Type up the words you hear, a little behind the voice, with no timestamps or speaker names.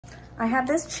I have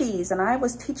this cheese and I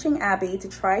was teaching Abby to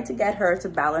try to get her to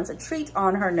balance a treat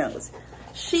on her nose.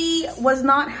 She was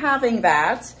not having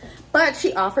that, but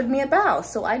she offered me a bow.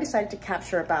 So I decided to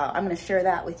capture a bow. I'm gonna share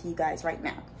that with you guys right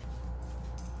now.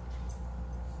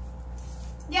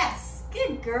 Yes,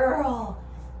 good girl.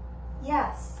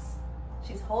 Yes,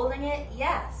 she's holding it,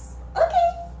 yes.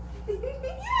 Okay,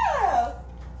 yeah.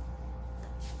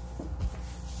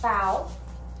 Bow,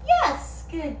 yes,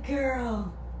 good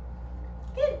girl.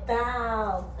 Good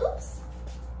bow, oops.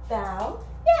 Bow,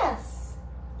 yes.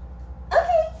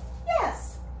 Okay,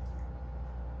 yes.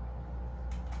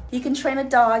 You can train a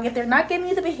dog. If they're not giving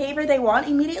you the behavior they want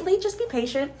immediately, just be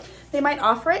patient. They might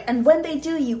offer it, and when they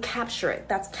do, you capture it.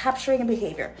 That's capturing a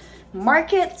behavior.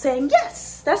 Mark it, saying,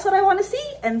 yes, that's what I want to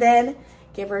see, and then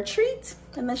give her a treat,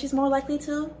 and then she's more likely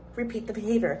to repeat the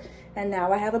behavior. And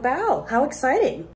now I have a bow. How exciting.